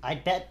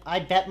 I'd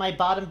bet my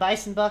bottom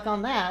Bison buck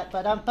on that,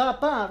 but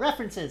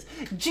references.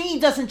 G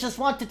doesn't just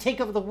want to take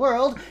over the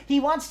world,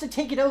 he wants to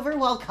take it over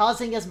while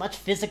causing as much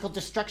physical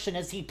destruction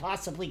as he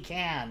possibly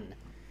can.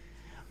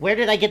 Where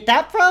did I get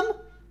that from?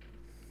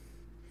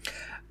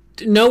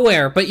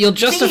 Nowhere, but you'll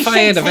justify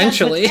it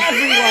eventually.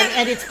 Everyone,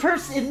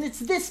 and it's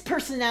this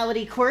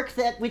personality quirk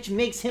which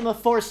makes him a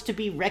force to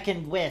be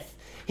reckoned with.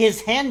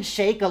 His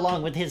handshake,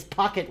 along with his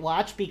pocket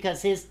watch,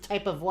 because his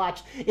type of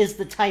watch is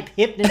the type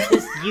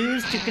hypnotists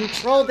use to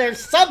control their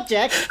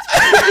subjects.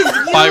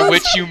 By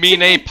which you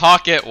mean a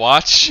pocket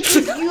watch.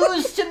 Is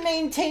used to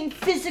maintain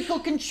physical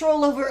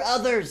control over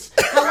others.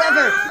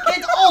 However,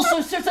 it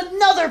also serves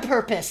another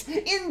purpose.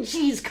 In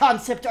G's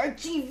concept art,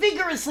 G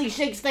vigorously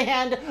shakes the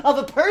hand of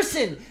a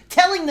person,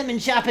 telling them in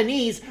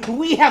Japanese,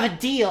 we have a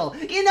deal.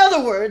 In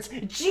other words,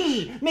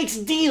 G makes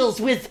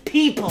deals with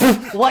people.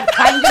 What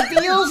kind of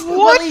deals?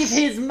 What? Well, if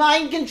his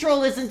mind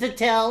control isn't to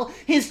tell,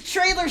 his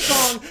trailer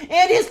song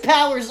and his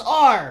powers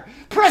are.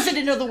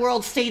 President of the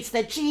world states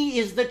that G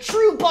is the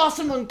true boss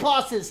among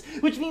bosses,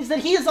 which means that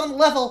he is on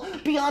level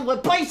beyond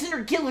what Bison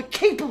or Gil are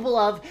capable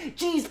of.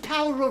 G's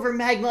power over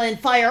magma and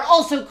fire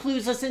also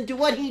clues us into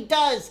what he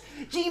does.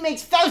 G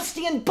makes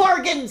Faustian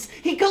bargains.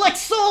 He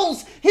collects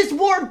souls. His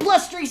warm,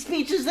 blustery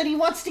speeches that he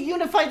wants to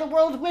unify the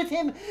world with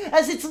him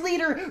as its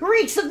leader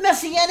reeks of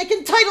messianic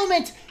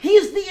entitlement. He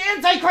is the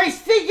Antichrist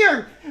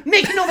figure.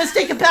 Make no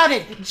mistake about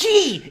it.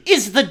 G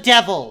is the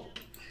devil.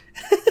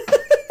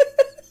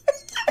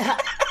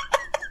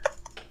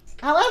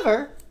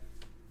 However,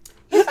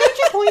 his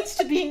nature points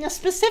to being a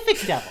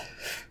specific devil.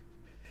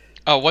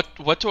 Oh,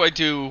 what do I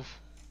do?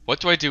 What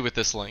do I do with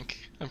this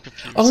link? I'm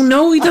confused. Oh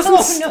no, he doesn't. I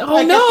guess you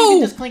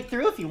can just click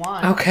through if you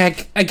want. Okay,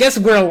 I guess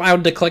we're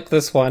allowed to click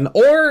this one,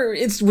 or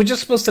we're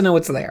just supposed to know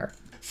it's there.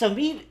 So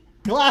meet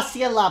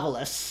Glacia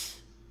Lavalus.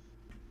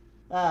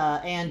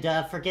 And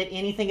forget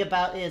anything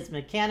about his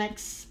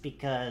mechanics,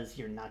 because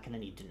you're not going to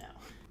need to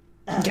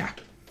know. Yeah.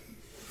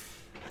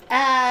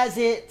 As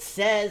it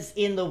says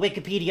in the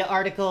Wikipedia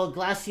article,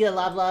 Glacia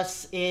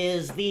Lavalus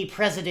is the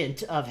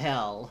president of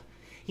Hell.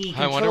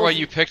 I wonder why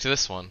you picked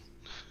this one.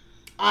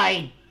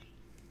 I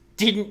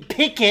didn't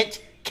pick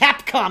it.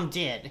 Capcom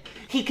did.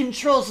 He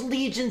controls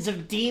legions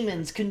of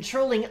demons,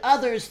 controlling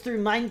others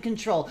through mind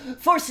control,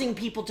 forcing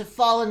people to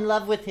fall in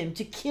love with him,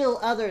 to kill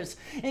others,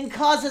 and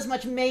cause as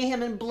much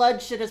mayhem and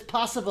bloodshed as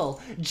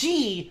possible.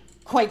 G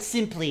quite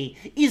simply,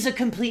 is a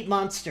complete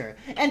monster,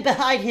 and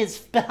behind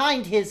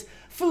his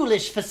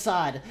foolish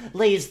facade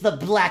lays the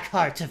black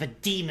heart of a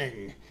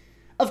demon.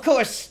 Of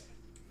course,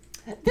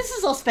 this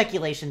is all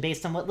speculation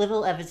based on what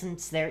little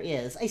evidence there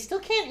is. I still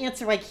can't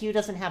answer why Q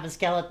doesn't have a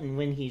skeleton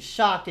when he's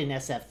shocked in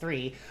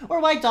SF3, or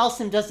why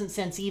Dawson doesn't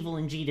sense evil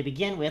in G to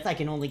begin with. I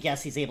can only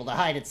guess he's able to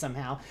hide it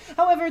somehow.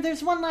 However,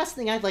 there's one last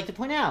thing I'd like to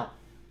point out.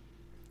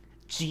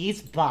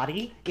 G's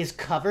body is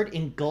covered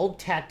in gold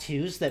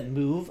tattoos that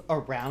move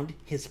around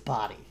his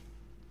body.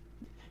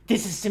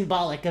 This is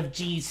symbolic of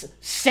G's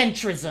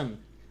centrism.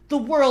 The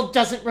world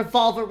doesn't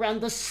revolve around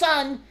the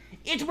sun,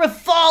 it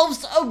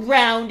revolves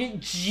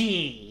around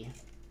G.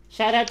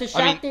 Shout out to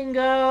Shot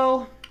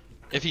Dingo.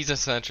 If he's a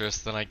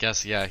centrist, then I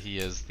guess, yeah, he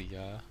is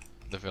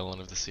the villain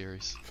of the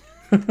series.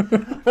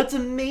 What's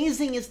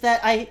amazing is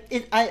that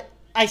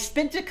I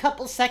spent a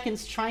couple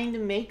seconds trying to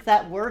make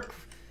that work,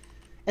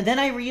 and then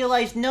I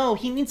realized, no,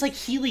 he means like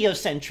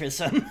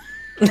heliocentrism.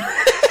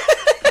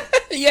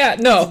 Yeah,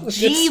 no.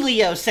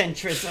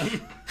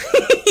 Heliocentrism.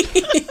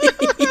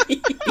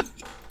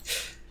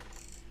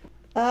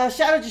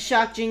 Shout out to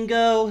Shock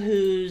Jingo,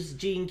 who's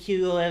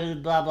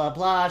GQ, blah, blah,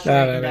 blah,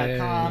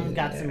 Shuriken.com,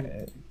 got some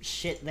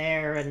shit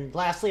there. And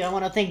lastly, I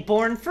want to thank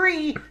Born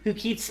Free, who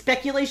keeps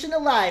speculation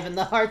alive in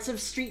the hearts of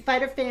Street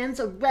Fighter fans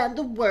around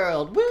the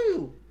world.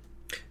 Woo!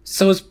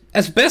 So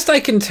as best I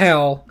can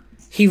tell,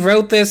 he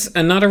wrote this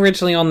and not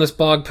originally on this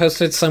blog,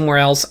 posted it somewhere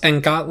else,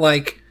 and got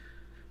like,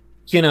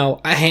 you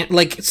know,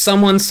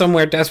 someone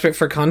somewhere desperate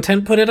for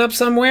content put it up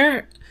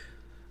somewhere,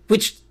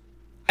 which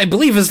I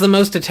believe is the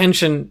most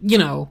attention, you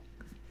know.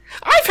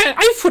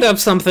 I've put up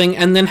something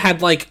and then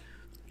had like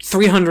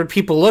 300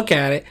 people look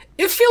at it.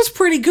 It feels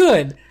pretty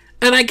good.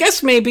 And I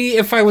guess maybe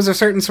if I was a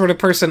certain sort of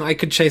person, I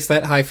could chase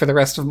that high for the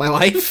rest of my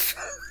life.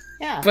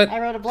 Yeah, but I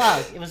wrote a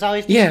blog. It was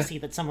always good to see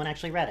that someone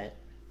actually read it.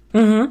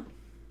 Mm-hmm.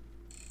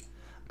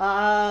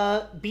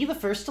 Be the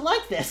first to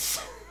like this.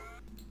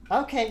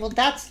 Okay, well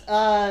that's,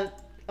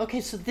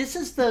 okay, so this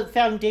is the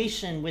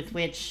foundation with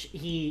which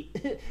he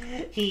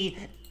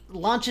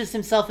launches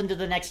himself into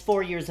the next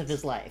 4 years of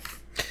his life.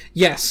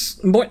 Yes.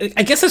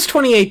 I guess it's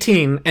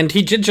 2018, and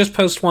he did just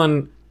post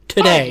one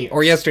today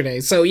or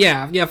yesterday. So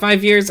yeah,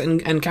 5 years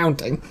and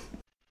counting.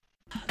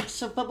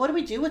 So, but what do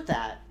we do with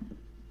that?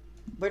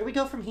 Where do we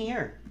go from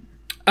here?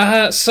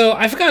 So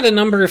I've got a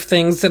number of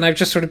things, and I've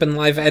just sort of been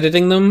live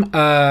editing them.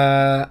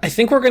 I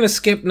think we're going to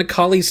skip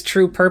Nikali's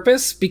true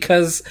purpose,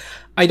 because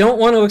I don't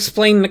want to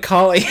explain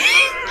Nikali.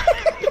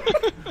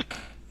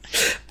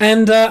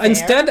 And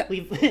instead...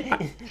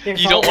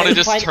 You don't want to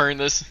just turn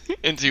this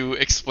into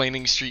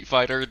Explaining Street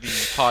Fighter, the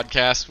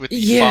podcast, with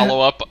the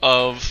follow-up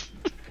of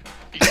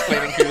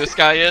explaining who this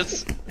guy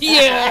is?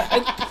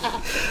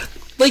 Yeah.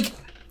 Like,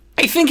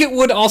 I think it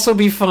would also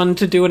be fun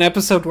to do an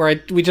episode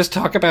where we just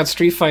talk about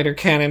Street Fighter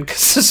canon,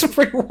 because there's some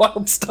pretty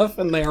wild stuff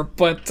in there,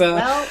 but...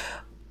 well,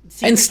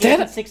 instead...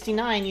 at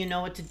 69, you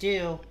know what to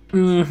do.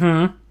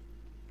 Mm-hmm.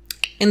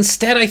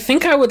 Instead, I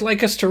think I would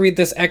like us to read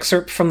this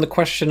excerpt from The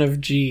Question of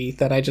G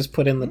that I just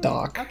put in the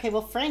doc. Okay,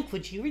 well, Frank,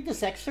 would you read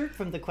this excerpt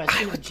from The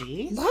Question of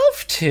G?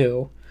 Love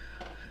to.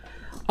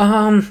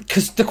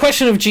 Because The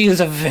Question of G is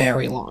a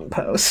very long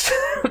post.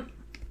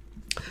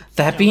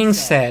 That being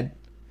said,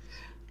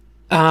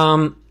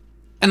 and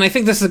I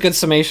think this is a good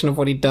summation of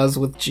what he does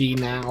with G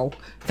now.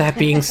 That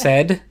being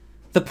said,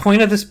 the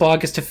point of this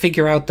blog is to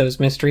figure out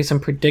those mysteries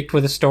and predict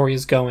where the story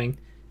is going.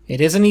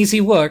 It isn't easy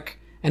work,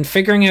 and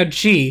figuring out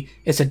G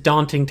is a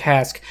daunting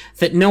task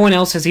that no one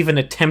else has even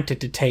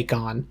attempted to take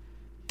on.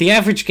 The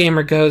average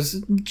gamer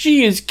goes,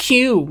 G is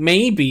Q,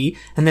 maybe,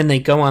 and then they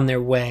go on their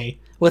way,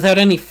 without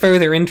any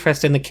further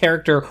interest in the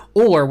character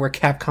or where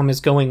Capcom is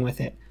going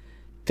with it.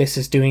 This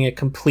is doing a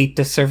complete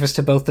disservice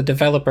to both the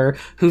developer,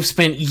 who've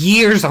spent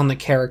years on the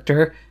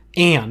character,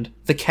 and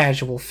the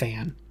casual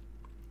fan.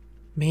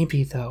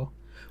 Maybe, though,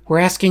 we're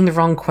asking the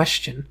wrong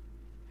question.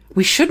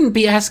 We shouldn't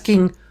be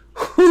asking,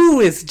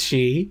 who is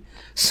G,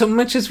 so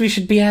much as we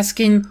should be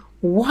asking,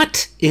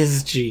 what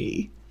is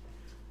G?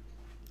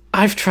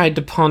 I've tried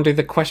to ponder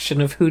the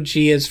question of who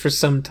G is for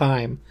some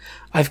time.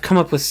 I've come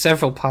up with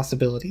several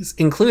possibilities,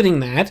 including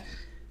that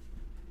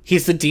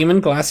he's the demon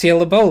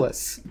Glacial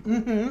Ebolas.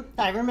 Mm-hmm.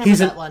 I remember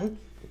that one.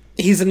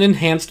 He's an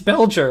enhanced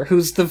Belger,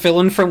 who's the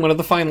villain from one of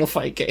the Final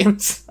Fight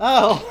games.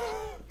 Oh.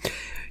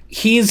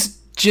 He's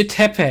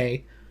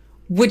Jitepe,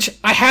 which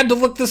I had to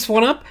look this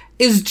one up,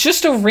 is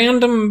just a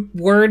random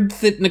word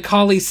that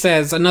Nikali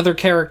says, another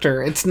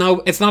character. It's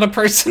not a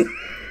person.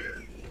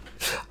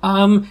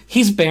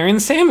 He's Baron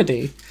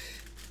Samedi.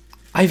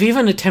 I've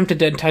even attempted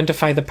to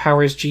identify the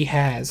powers G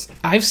has.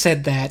 I've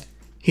said that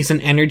he's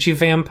an energy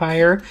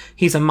vampire,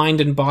 he's a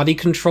mind and body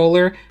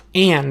controller,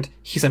 and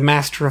he's a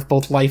master of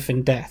both life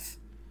and death.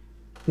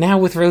 Now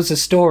with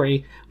Rosa's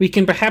story, we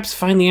can perhaps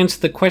finally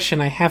answer the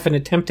question I haven't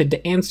attempted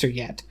to answer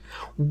yet.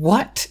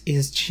 What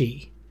is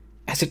G?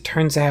 As it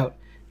turns out,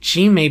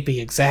 G may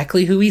be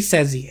exactly who he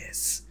says he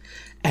is.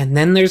 And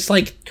then there's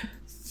like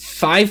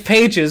 5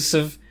 pages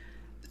of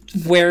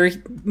where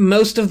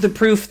most of the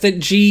proof that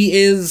G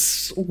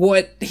is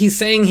what he's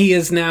saying he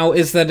is now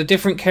is that a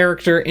different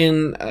character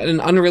in an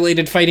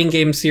unrelated fighting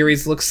game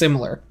series looks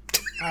similar.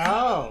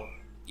 Oh.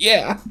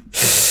 Yeah.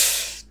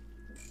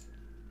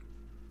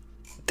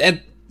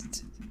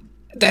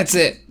 That's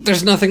it.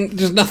 There's nothing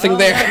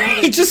there. Yeah,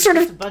 no, He just sort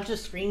of a bunch of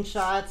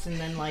screenshots, and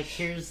then like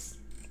here's.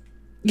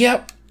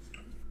 Yep.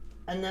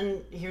 And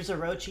then here's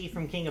Orochi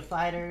from King of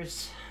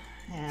Fighters,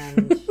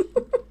 and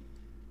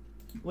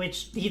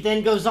which he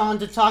then goes on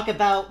to talk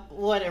about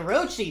what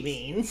Orochi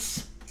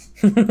means.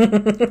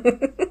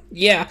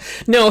 Yeah.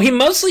 No, he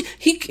mostly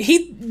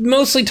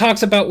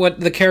talks about what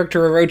the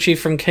character Orochi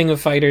from King of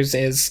Fighters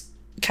is.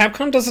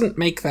 Capcom doesn't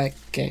make that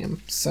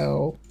game,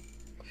 so.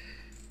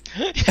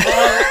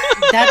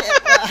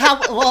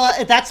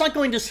 That's not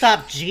going to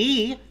stop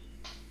G.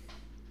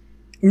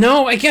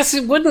 No, I guess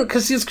it wouldn't,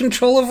 because he has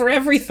control over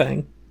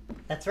everything.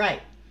 That's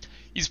right.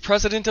 He's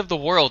president of the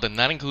world, and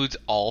that includes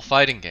all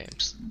fighting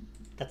games.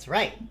 That's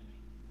right.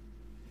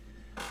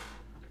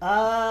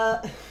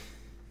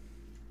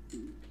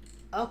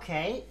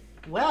 Okay.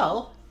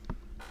 Well,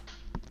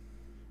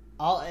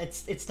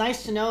 it's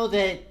nice to know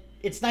that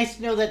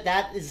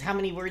that is how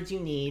many words you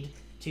need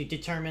to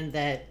determine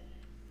that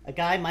a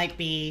guy might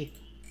be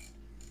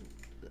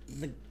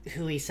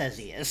who he says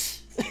he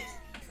is.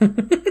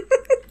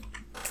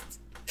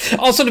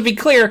 Also, to be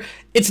clear,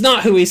 it's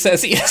not who he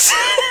says he is.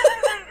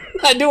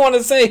 I do want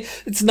to say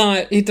it's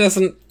not. He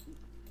doesn't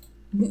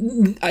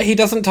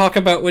talk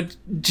about what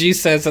G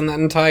says in that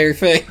entire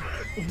thing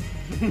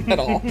at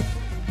all.